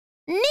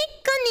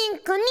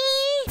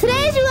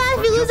Today's You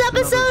Laugh You Lose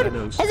episode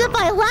is if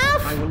I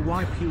laugh,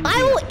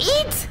 I will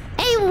eat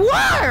a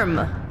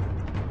worm!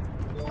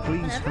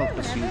 Please help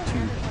us,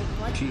 YouTube.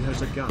 She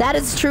has a gun. That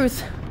is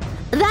truth.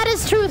 That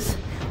is truth.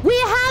 We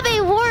have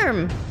a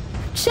worm.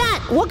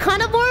 Chat, what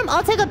kind of worm?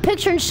 I'll take a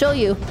picture and show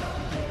you.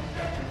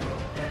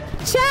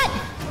 Chat,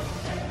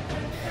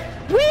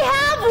 we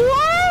have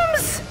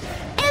worms!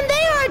 And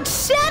they are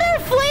cheddar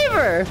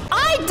flavor.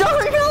 I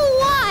don't know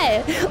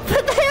why,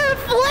 but they are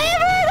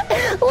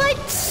flavored like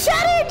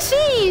cheddar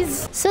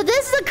cheese. So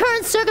this is the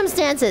current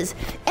circumstances.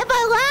 If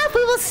I laugh,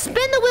 we will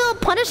spin the wheel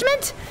of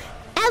punishment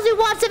as we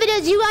watch the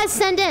videos you guys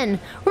send in.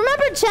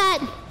 Remember,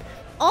 chat,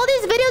 all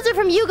these videos are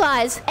from you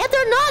guys. If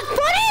they're not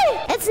funny,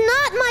 it's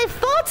not my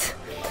fault.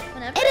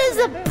 It is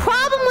the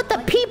problem with the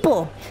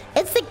people.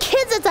 It's the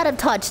kids that's out of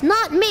touch,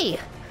 not me.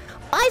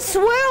 I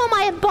swear on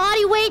my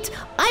body weight.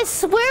 I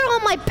swear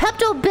on my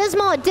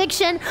Pepto-Bismol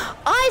addiction.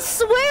 I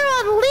swear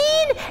on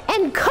lean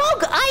and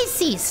Coke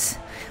Ices.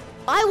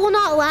 I will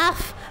not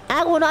laugh.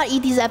 I will not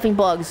eat these effing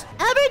bugs.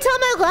 Every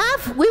time I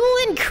laugh, we will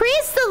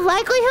increase the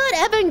likelihood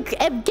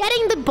of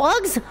getting the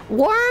bugs,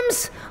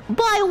 worms,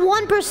 by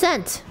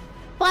 1%.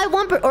 By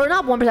 1%, or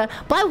not 1%,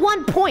 by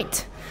 1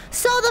 point.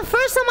 So the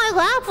first time I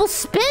laugh, we'll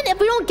spin. If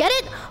we don't get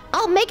it,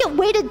 I'll make it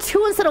weighted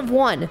 2 instead of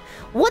 1.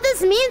 What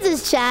this means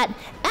is, chat,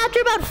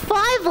 after about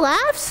 5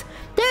 laughs,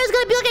 there's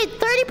gonna be like a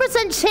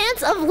 30%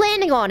 chance of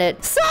landing on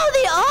it. So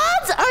the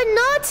odds are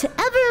not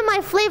ever in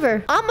my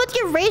favor. I'm about to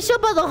get ratioed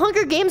by the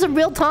Hunger Games in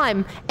real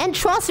time. And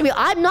trust me,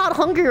 I'm not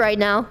hungry right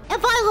now.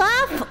 If I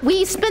laugh,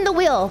 we spin the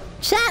wheel.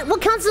 Chat,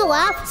 what counts as a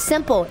laugh?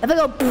 Simple. If I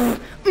go,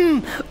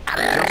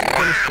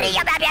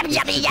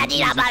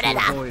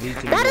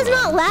 that is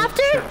not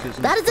laughter.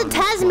 That is a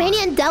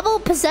Tasmanian devil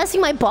possessing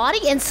my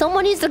body, and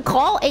someone needs to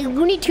call a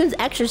Looney Tunes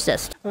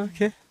exorcist.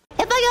 Okay.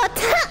 If I go,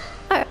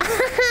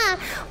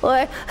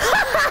 or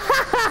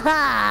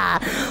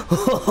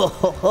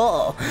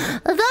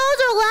those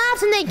are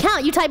laughs and they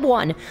count. You type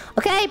 1.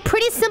 Okay,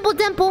 pretty simple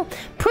dimple.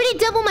 Pretty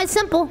dimple my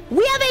simple.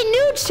 We have a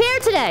new chair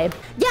today.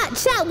 Yeah,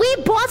 chat, we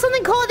bought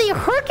something called the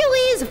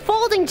Hercules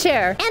folding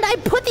chair, and I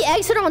put the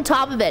exit on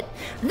top of it.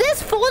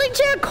 This folding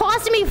chair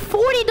costed me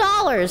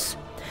 $40.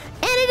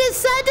 And it is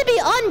said to be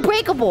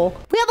unbreakable.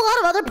 We have a lot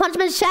of other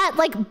punishments, chat,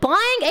 like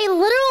buying a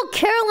literal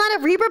Carolina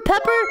Reaper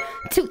pepper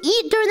to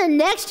eat during the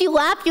next You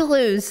Laugh You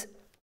Lose.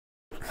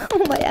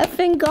 Oh my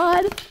effing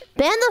god.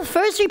 Ban the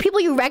first 3 people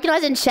you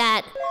recognize in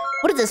chat.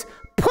 What is this?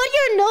 Put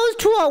your nose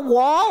to a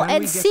wall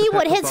and see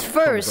what hits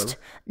first.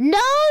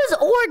 Nose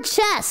or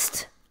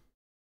chest?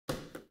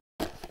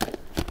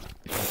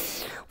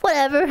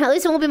 Whatever, at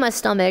least it won't be my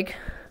stomach.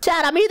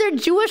 Chat, I'm either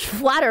Jewish,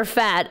 flat, or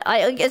fat.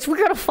 I guess we're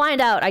gonna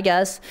find out, I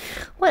guess.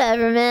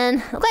 Whatever,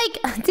 man. Like,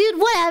 dude,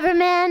 whatever,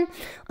 man.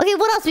 Okay,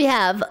 what else we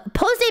have?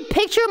 Post a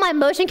picture of my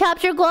motion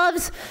capture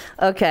gloves.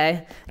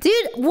 Okay.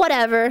 Dude,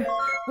 whatever.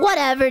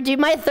 Whatever, dude.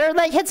 My third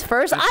leg hits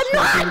first. I'm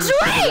not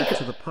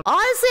Drake!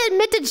 Honestly,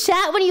 admit to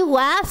chat when you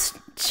laugh.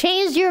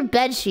 Change your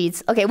bed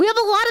sheets. Okay, we have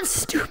a lot of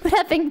stupid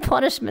effing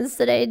punishments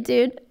today,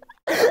 dude.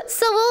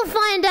 So we'll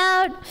find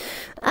out.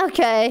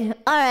 Okay,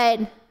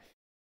 alright.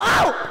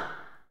 Oh!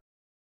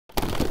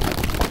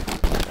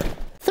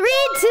 3,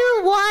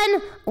 2,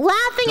 1.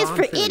 Laughing is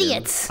for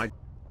idiots.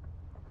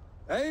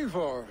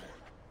 Ivor.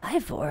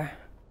 Ivor.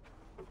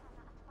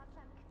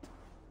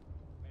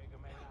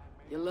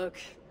 You look.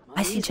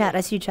 I see chat.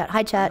 I see you, chat.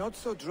 Hi, chat. Not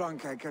so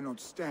drunk I cannot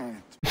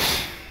stand.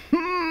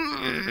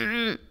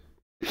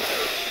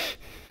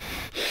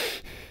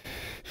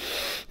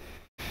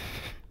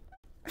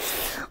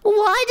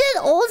 Why did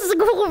old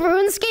school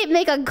RuneScape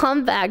make a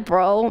comeback,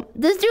 bro?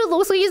 This dude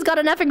looks like he's got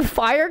an effing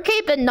fire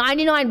cape and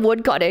 99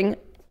 woodcutting.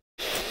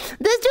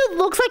 This dude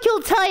looks like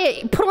he'll tell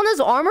you, put on this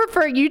armor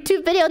for a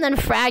YouTube video and then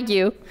frag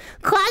you.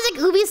 Classic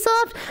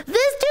Ubisoft.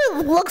 This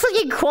dude looks like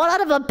he crawled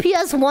out of a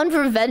PS1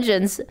 for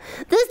vengeance.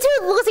 This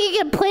dude looks like he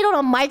get played on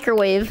a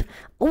microwave.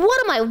 What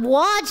am I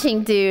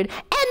watching, dude?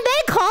 And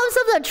they call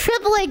themselves a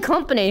AAA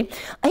company.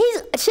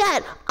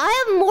 Chat, I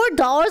have more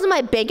dollars in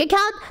my bank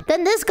account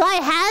than this guy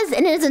has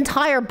in his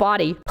entire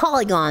body.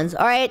 Polygons,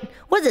 all right?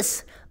 What is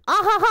this?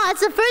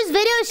 It's the first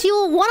video. She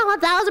will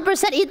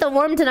 1,000% eat the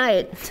worm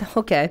tonight.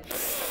 Okay.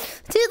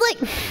 Dude, like...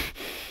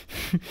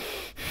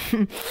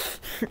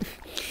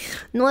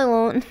 No, I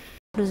won't.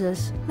 What is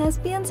this?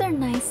 Lesbians are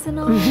nice and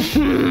all,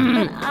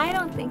 but I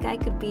don't think I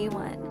could be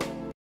one.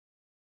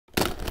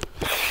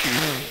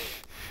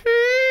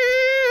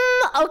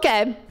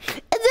 Okay. Is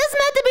this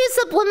meant to be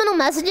subliminal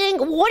messaging?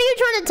 What are you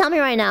trying to tell me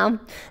right now?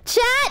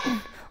 Chat,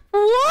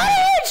 what are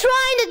you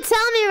trying to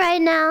tell me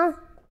right now?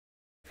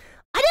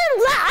 I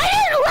didn't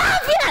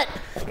laugh yet!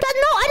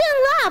 I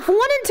didn't laugh. 1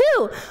 and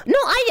 2. No,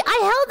 I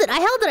held it. I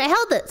held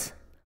it.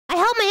 I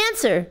held my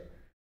answer.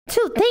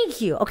 2, thank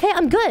you. Okay,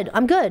 I'm good.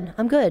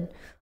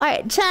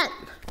 Alright, chat.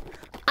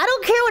 I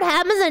don't care what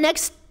happens in the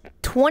next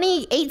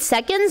 28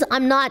 seconds. I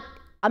like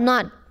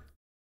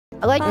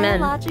men.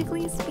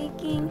 Biologically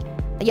speaking,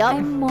 yup.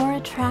 I'm more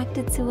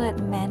attracted to what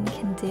men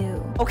can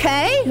do.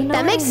 Okay, you know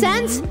that makes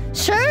sense.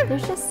 Sure.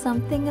 There's just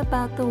something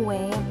about the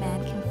way a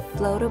man can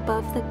float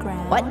above the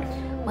ground. What?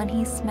 when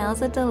he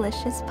smells a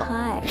delicious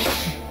pie.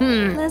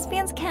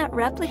 Lesbians can't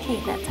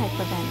replicate that type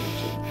of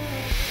energy.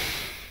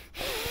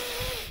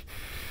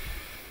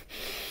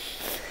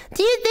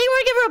 Do you think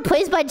we're getting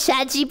replaced by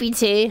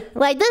ChatGPT?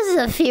 Like, this is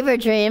a fever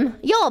dream.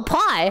 Yo, a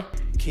pie.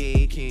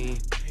 Kiki,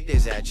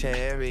 is that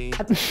cherry?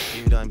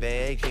 You done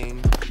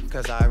baking?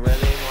 Cause I really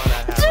wanna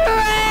have a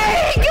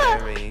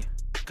cherry.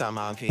 Come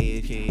on,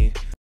 Kiki.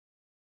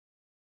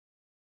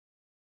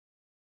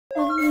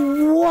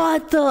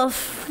 What the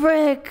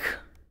frick?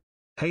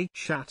 Hey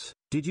chat,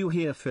 did you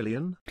hear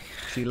Filian?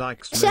 She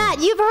likes Chat,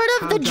 you've heard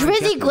of the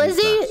Drizzy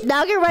Glizzy?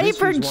 Now get ready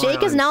for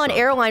Jake is now an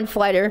airline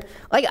fighter.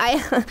 Like,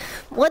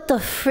 what the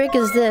frick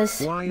is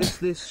this? Why is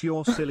this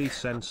your silly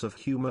sense of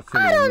humor,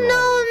 Filian? I don't know,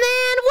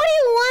 man. What do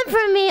you want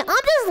from me? I'm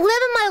just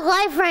living my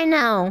life right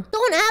now.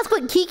 Don't ask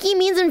what Kiki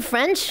means in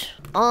French.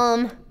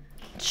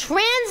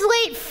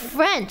 Translate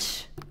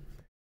French.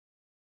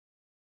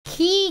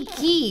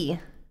 Kiki.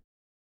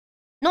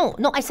 No,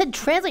 I said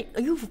translate.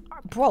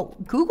 Bro,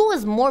 Google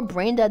is more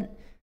brain dead.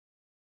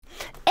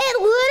 It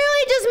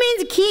literally just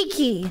means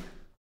Kiki.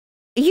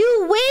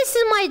 You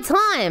wasted my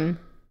time.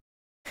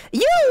 You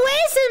know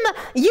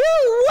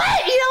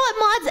what,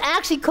 mods?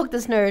 Actually cooked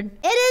this nerd.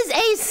 It is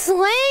a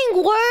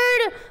slang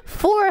word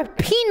for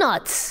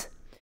peanuts.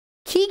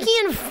 Kiki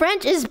in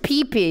French is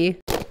pee-pee.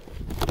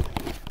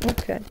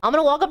 Okay. I'm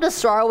gonna walk up to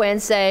Starway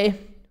and say,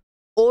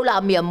 Hola,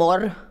 mi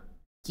amor.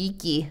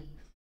 Kiki.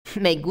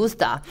 Me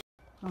gusta.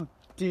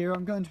 Dear,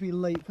 I'm going to be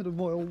late for the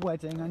royal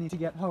wedding. I need to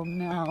get home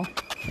now.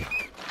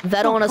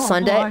 That on a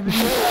Sunday?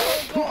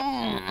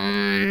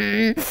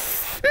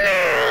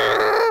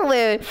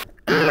 Wait.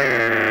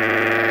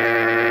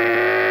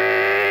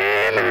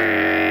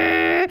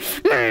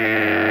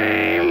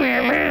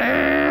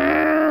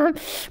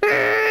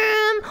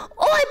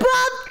 Oi, bro!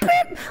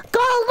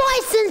 Got a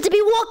license to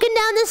be walking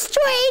down the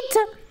street.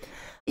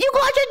 You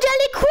got your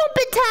daily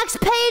crumpet tax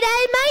paid,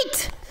 eh,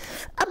 mate?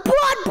 A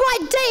broad,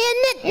 bright day,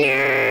 isn't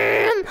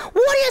it? What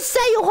do you say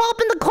you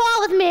hop in the car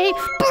with me?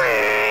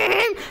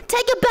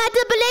 Take it back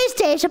to the police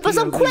station for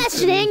some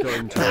questioning.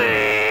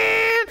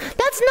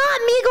 That's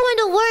not me going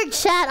to work,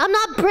 chat. I'm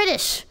not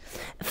British.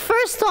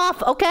 First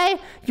off, okay?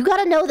 You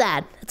gotta know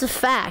that. It's a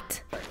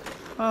fact.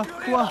 Well,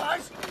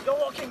 you're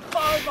walking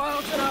 5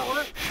 miles an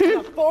hour in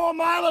a 4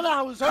 mile an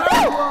hour zone.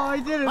 well, I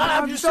didn't. I'll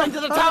have you sent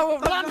to the Tower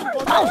of London.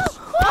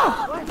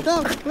 He's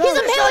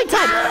a melee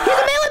type. He's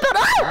a melee build.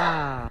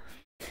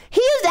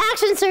 He used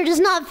action surge. It's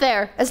not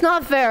fair. It's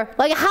not fair.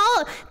 Like,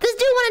 how? This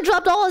dude went and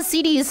dropped all his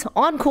CDs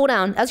on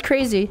cooldown. That's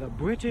crazy. The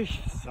British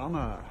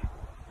summer.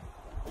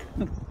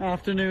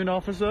 Afternoon,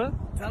 officer.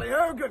 Tally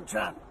ho, good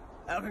chap.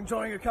 Out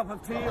enjoying a cup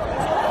of tea on this.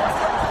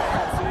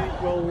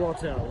 Well,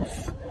 what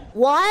else?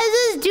 Why is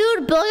this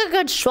dude building a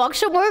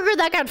construction worker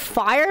that got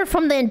fired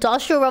from the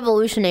Industrial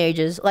Revolution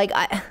ages? Like,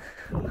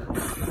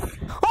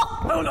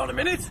 Hold on a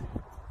minute.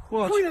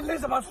 What? Queen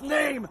Elizabeth's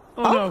name.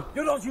 Oh, no.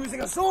 You're not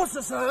using a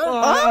saucer, sir.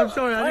 I'm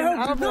sorry, I I didn't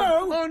hope have you one.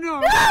 know. Oh,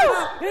 no.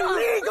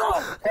 Illegal.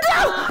 no!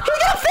 He's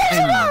gonna finish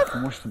him off! I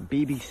can watch the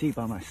BBC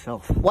by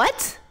myself.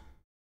 What?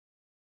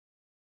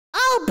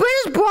 Oh,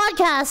 British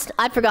Broadcast.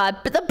 I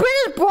forgot. But the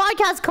British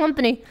Broadcast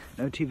Company.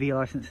 No TV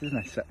licenses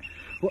necessary.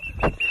 What?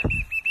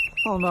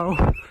 Oh, no.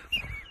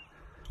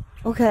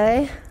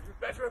 Okay. You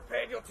better have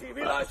paid your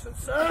TV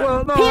license, sir.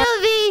 Well, no,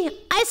 POV,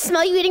 I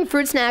smell you eating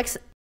fruit snacks.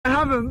 I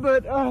haven't,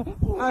 but, Are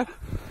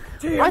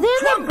they in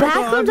the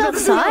back rooms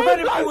outside?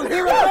 I will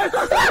hear it.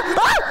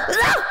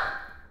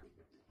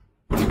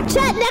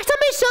 Chat, next time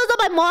he shows up,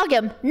 I mog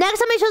him. Next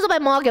time he shows up, I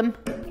mog him.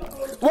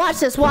 Watch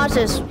this, watch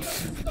this.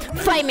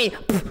 Fight me.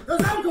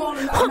 I'm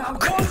going now.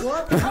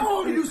 How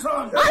old are you,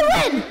 son?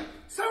 I win!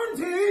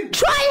 17.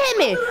 Try and hit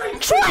me!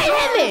 Try and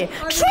hit me!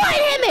 Try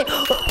and hit me!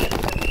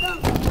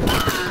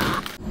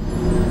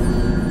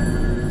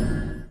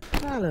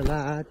 La la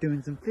la,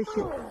 doing some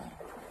fishing.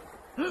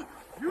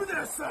 You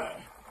there, sir?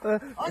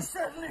 I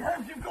certainly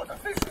hope you've got a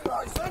fishing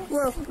license.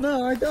 Well,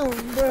 no, I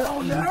don't, but...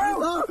 Oh, no?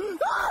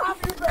 Have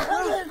you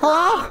beheaded?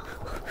 Hello?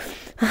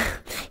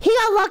 He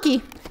got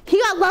lucky. He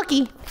got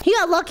lucky. He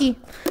got lucky.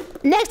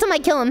 Next time I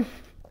kill him.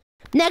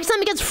 Next time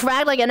he gets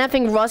fragged like an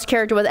effing Rust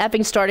character with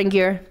effing starting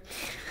gear.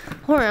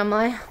 Where am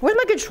I? Where's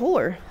my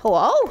controller?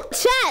 Hello?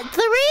 Chat,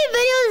 3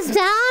 videos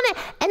down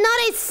and not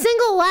a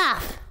single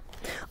laugh.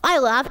 I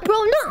laughed, bro.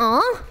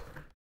 Nuh-uh.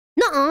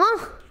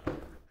 Nuh-uh.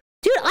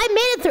 Dude, I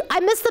made it through. I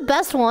missed the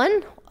best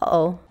one.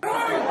 Uh-oh.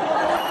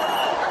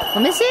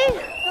 Let me see.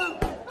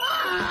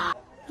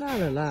 La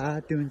la la,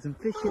 doing some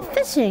fishing.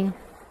 Fishing.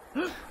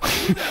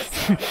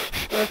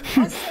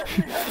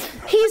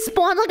 He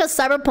spawned like a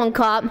cyberpunk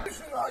cop.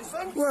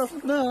 Well,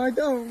 no, I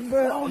don't,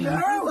 but... Oh, no?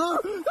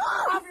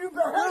 Have you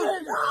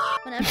beheaded?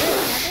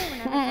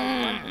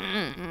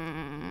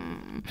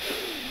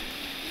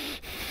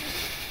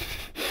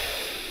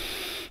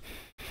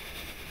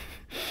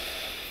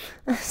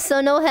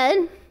 So no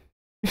head?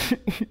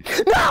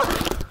 No!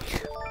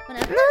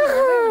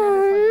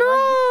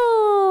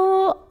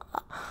 No!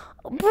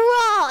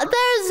 Bro,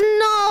 there's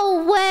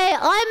no way.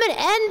 I'm an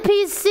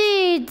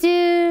NPC,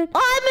 dude.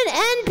 I'm an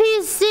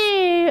NPC.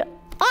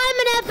 I'm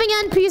an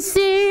skipping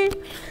NPC.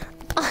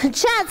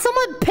 Chat,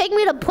 someone pick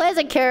me to play as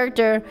a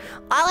character.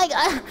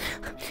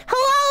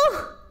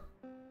 Hello?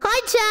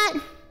 Hi,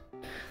 chat.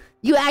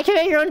 You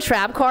activate your own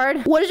trap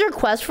card? What is your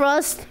quest for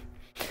us?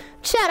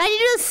 Chat, I need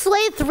you to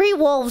slay 3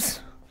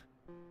 wolves.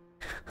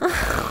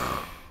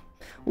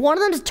 One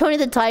of them is Tony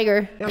the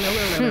Tiger.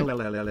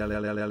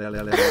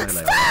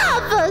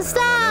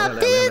 Stop,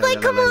 dude.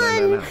 Like, come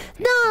on.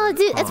 No,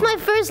 dude, it's my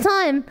first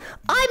time.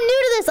 I'm new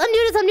to this. I'm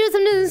new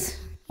to this.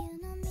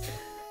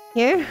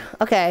 Here?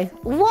 Okay.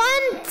 1,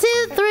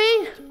 2,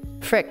 3.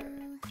 Frick.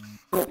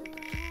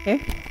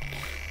 Here?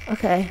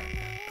 Okay.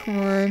 Come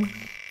on.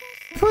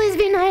 Please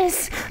be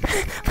nice.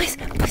 Please.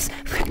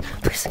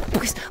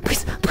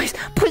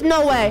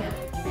 No way.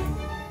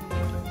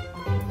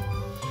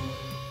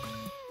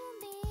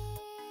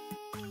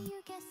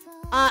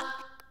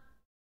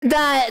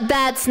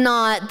 That's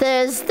not.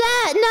 This is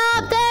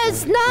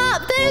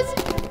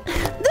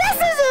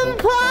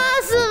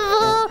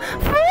impossible.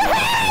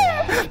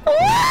 Frame 1.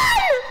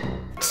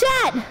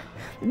 Chat.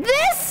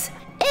 This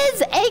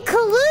is a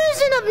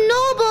collusion of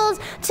nobles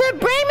to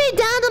bring me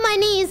down to my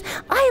knees.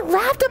 I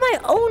laughed at my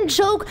own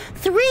joke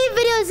 3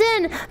 videos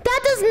in.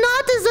 That does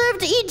not deserve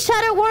to eat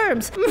cheddar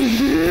worms.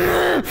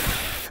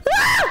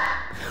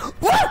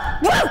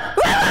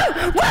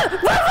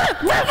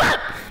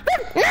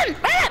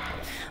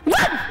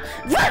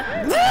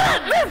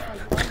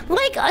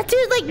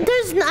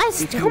 There's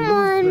nice. Come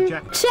on.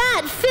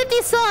 Chat,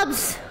 50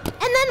 subs.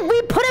 And then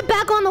we put it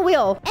back on the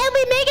wheel. And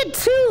we make it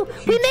 2.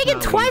 We make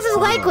it twice as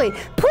likely.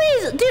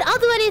 Please, dude, I'll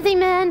do anything,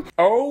 man.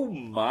 Oh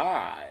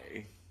my.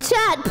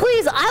 Chat,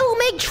 please, I will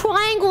make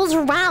triangles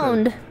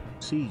round.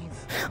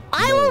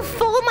 I will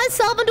fold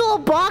myself into a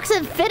box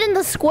and fit in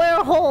the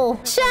square hole.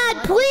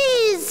 Chat,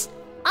 please.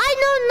 I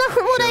know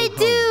not what I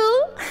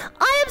do.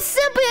 I am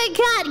simply a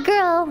cat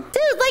girl.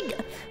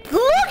 Dude,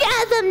 look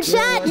at them,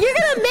 chat. You're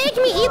gonna make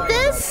me eat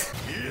this?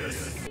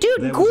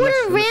 Dude,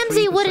 Gordon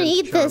Ramsay wouldn't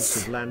eat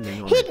this. He'd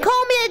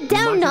call me a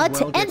donut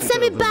and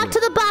send me back to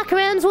the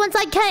backrooms once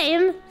I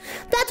came.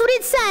 That's what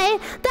he'd say.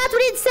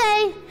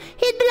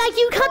 He'd be like,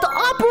 you can't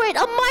operate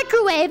a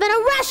microwave in a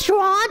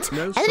restaurant.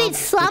 And then he'd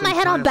slap my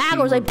head on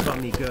backwards like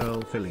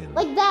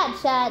that,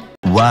 chat.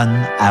 1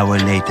 hour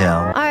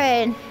later.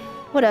 Alright,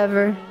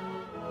 whatever.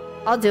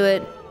 I'll do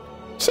it.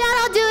 Chat,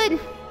 I'll do it.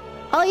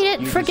 I'll eat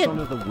it. Frick it.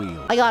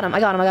 I got him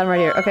right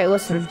here. Okay,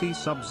 listen. 50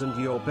 subs and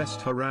your best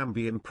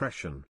Harambe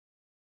impression.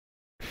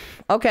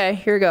 Okay,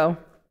 here we go.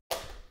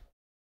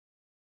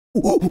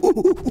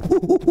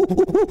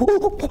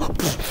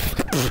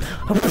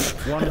 100 subs.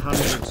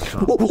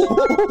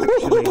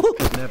 Actually,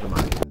 never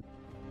mind.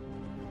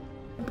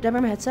 Did I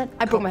break my headset?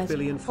 I broke my headset.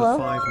 Filian for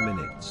 5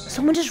 minutes.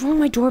 Someone just rung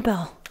my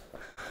doorbell.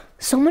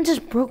 Someone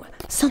just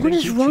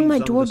rung my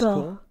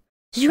doorbell.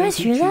 Did you guys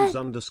hear that?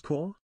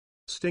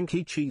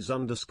 Stinky cheese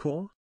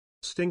underscore.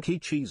 Stinky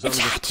cheese Did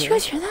you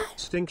guys hear that?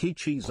 Stinky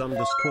cheese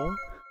underscore.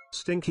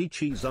 Stinky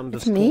cheese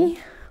underscore. It's me?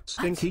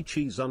 Stinky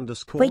cheese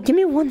underscore. Wait, give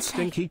me 1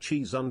 second. Stinky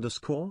cheese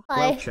underscore.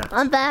 Hi,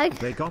 I'm back.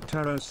 They got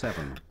Tarot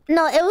 7.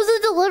 No, it was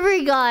a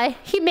delivery guy.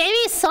 He made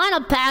me sign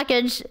a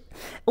package.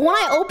 When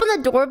I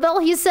opened the doorbell,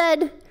 he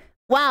said,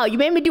 wow, you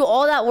made me do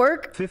all that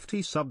work?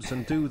 50 subs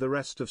and do the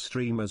rest of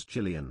stream as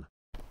Jillian.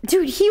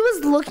 Dude, he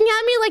was looking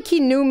at me like he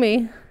knew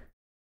me.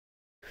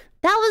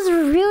 That was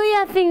really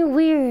effing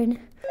weird.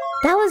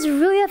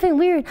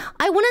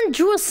 I went and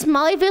drew a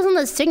smiley face on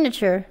the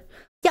signature.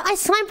 Yeah, I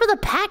signed for the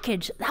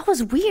package. That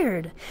was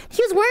weird.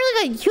 He was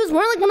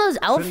wearing like one of those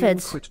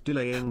outfits.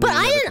 But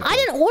I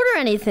didn't order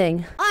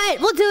anything. Alright,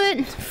 we'll do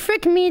it.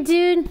 Frick me,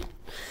 dude.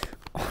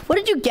 What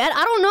did you get?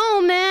 I don't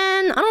know,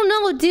 man. I don't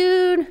know,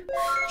 dude.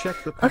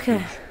 Check the package.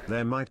 Okay.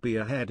 There might be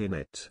a head in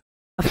it.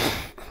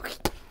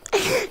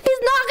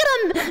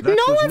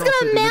 No one's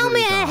gonna mail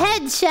me a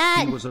head,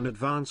 chat. He was an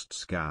advanced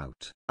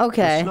scout.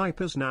 Okay. The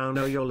snipers now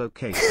know your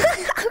location.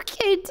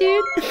 Okay,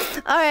 dude.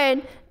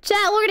 Alright.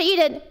 Chat, we're gonna eat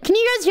it. Can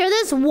you guys hear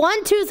this?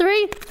 1, 2,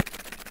 3.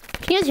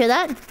 Can you guys hear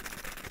that?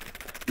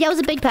 Yeah, it was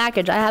a big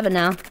package. I have it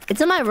now. It's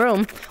in my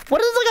room.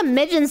 What is like a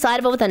midget inside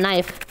of it with a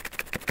knife?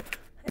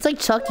 It's like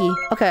Chucky.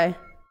 Okay.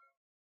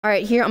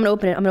 Alright, here, I'm gonna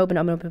open it. I'm gonna open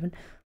it.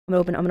 You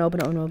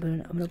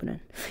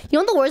know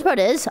what the worst part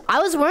is?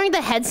 I was wearing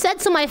the headset,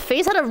 so my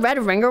face had a red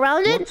ring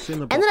around it,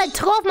 and then I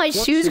took off my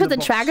shoes because the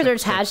trackers are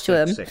attached to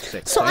them.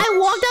 So I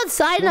walked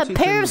outside in a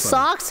pair of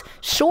socks,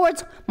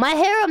 shorts, my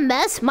hair a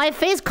mess, my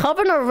face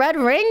covered in a red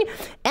ring,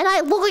 and I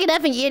look like an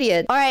effing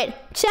idiot. Alright,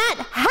 chat,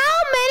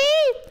 how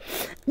many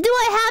do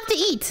I have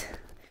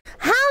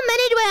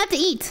to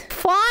eat?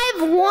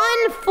 5,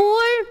 1,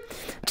 4...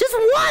 Just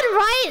 1,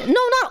 right? No,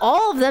 not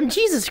all of them.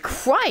 Jesus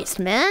Christ,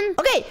 man.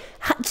 Okay,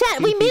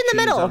 chat, we meet in the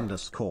middle. I'll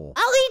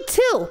eat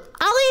 2.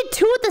 I'll eat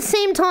 2 at the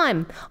same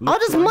time. I'll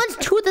just munch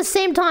 2 at the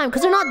same time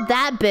because they're not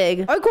that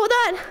big. Are you cool with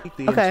that?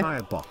 Okay.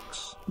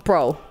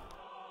 Bro,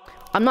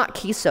 I'm not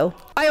Kiso.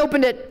 I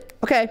opened it.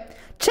 Okay.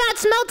 Chat,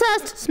 smell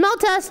test. Smell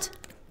test.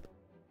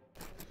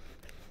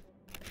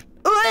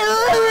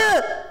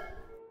 Oh,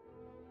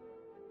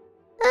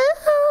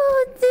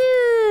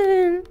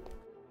 dude.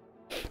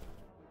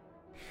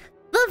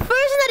 The first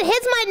thing that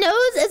hits my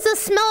nose is the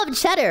smell of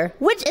cheddar,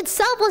 which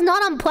itself was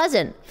not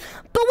unpleasant.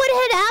 But what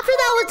hit after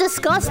that was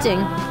disgusting.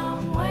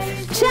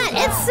 Chat,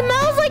 it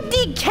smells like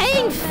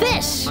decaying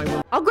fish.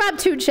 I'll grab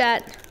 2,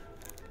 chat.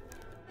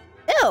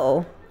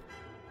 Ew.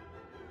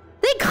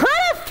 They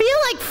kind of feel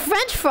like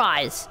French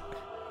fries.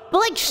 But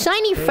like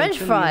shiny French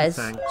fries.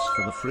 Thanks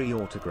for the free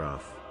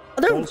autograph.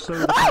 Also,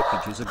 the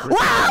package is a great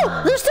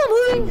wow! They're still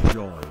moving!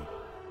 Enjoy.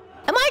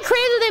 Am I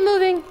crazy? They're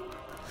moving.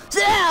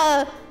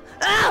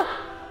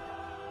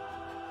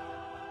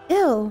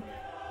 Ew.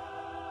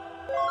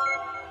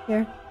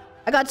 Here.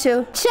 I got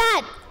 2.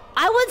 Chat,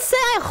 I would say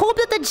I hope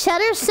that the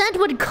cheddar scent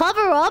would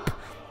cover up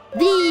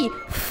the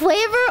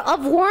flavor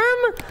of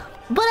worm,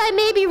 but I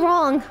may be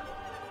wrong.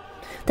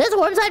 There's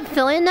worms I'd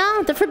fill in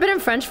now? The forbidden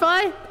French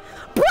fry?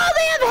 Bro,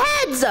 they have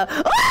heads!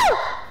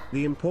 Oh!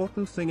 The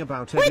important thing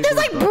about wait, there's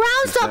like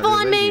brown stuff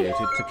on me.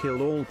 To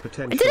kill all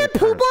potential did it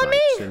poop on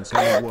me? There's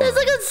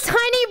like a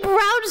tiny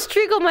brown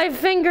streak on my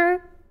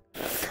finger.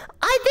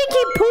 I think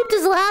he pooped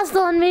his last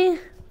on me.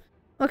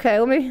 Okay,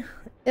 let me...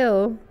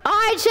 Ew.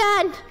 Alright,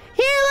 Chad.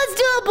 Here, let's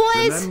do it,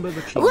 boys.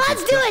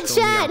 Let's do it,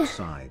 Chad.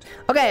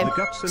 Okay,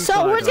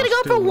 so we're just gonna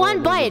go for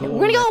 1 bite.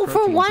 We're gonna go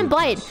for 1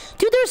 bite.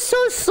 Dude, they're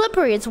so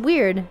slippery. It's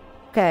weird.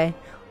 Okay.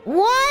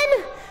 1,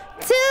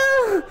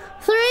 2,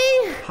 3.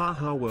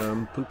 Haha,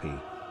 worm poopy.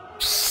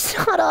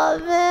 Shut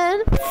up,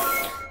 man.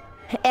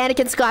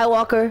 Anakin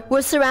Skywalker,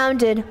 we're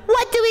surrounded.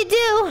 What do we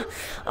do?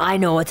 I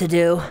know what to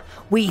do.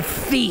 We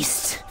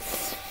feast.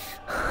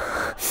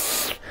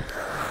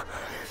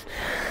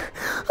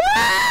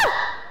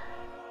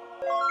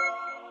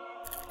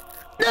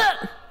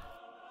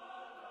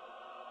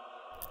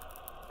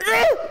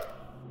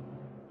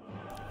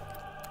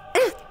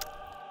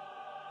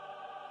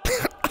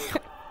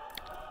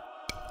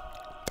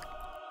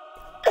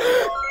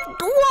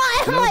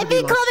 Why am I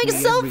becoming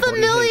so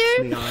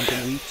familiar?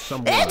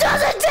 It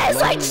doesn't taste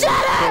like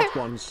cheddar!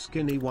 Ones,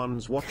 skinny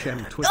ones, watch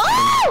them twist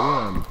and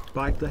worm.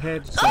 Bite the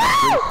heads and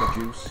drink the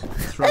juice.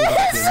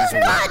 This does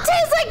not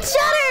taste like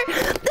cheddar!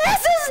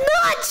 This is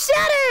not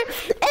cheddar!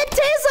 It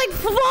tastes like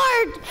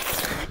fart!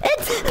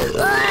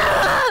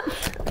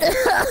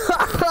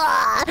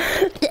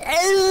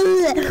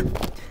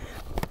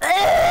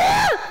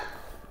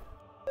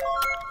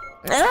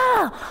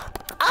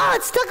 Oh,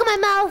 it's stuck in my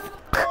mouth.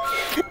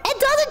 It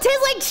doesn't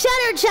taste like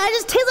cheddar, Chad. It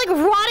just tastes like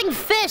rotting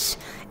fish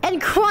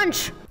and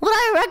crunch. Would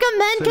I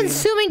recommend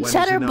consuming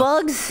cheddar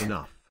bugs?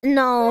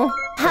 No.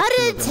 How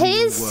did it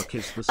taste?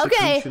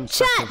 Okay,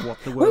 chat.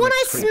 When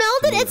I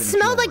smelled it, it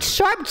smelled like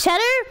sharp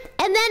cheddar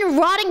and then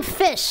rotting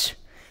fish.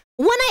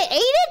 When I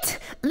ate it,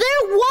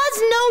 there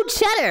was no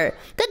cheddar.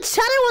 The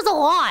cheddar was a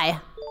lie.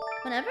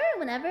 Whenever.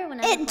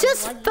 It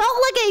just felt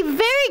like a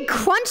very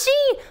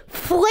crunchy,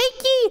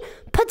 flaky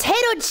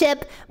potato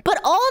chip, but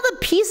all the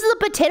pieces of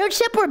potato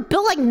chip were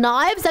built like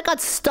knives that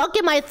got stuck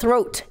in my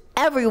throat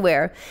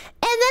everywhere. And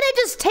then it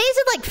just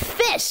tasted like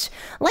fish,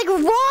 like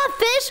raw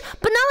fish,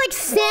 but not like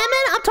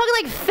salmon. I'm talking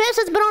like fish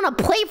that's been on a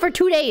plate for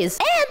 2 days.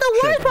 And the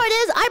worst part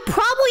is I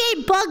probably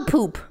ate bug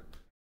poop.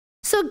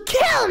 So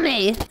kill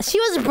me. She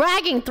was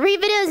bragging 3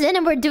 videos in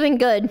and we're doing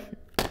good.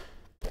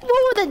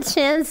 What were the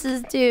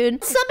chances,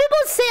 dude? Some people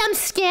say I'm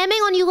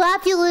scamming on You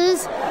Laugh, You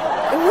Lose.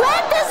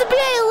 Let this be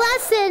a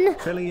lesson.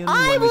 Filian,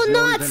 I will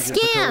not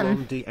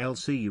scam.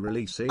 DLC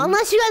releasing?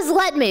 Unless you guys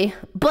let me.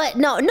 But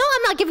no, I'm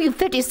not giving you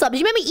 50 subs.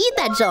 You made me eat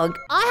that junk.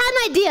 I had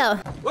an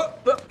idea.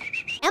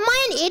 Am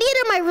I an idiot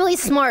or am I really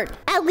smart?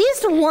 At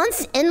least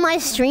once in my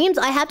streams,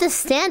 I have to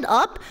stand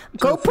up,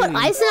 go put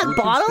ice in a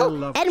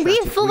bottle, and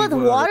refill with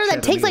water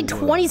that takes like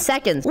 20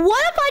 seconds.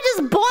 What if I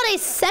just bought a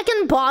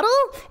second bottle,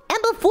 and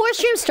before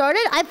stream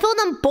started, I filled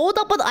them both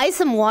up with ice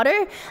and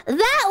water?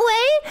 That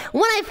way,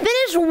 when I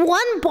finish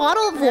 1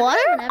 bottle of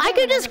water, I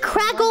could just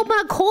crack open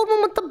a cold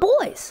one with the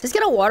boys. Just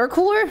get a water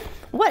cooler?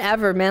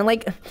 Whatever, man.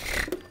 Like...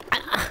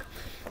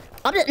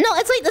 no,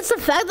 it's the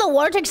fact that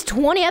water takes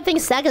 20 effing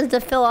seconds to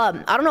fill up.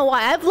 I don't know why.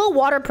 I have low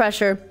water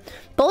pressure,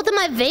 both in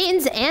my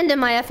veins and in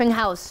my effing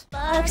house.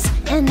 Sparks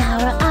in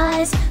our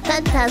eyes,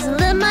 that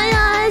dazzle in my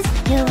eyes.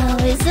 You're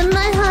always in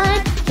my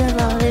heart.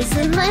 You're always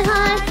in my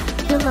heart.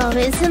 You're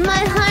always in my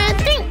heart.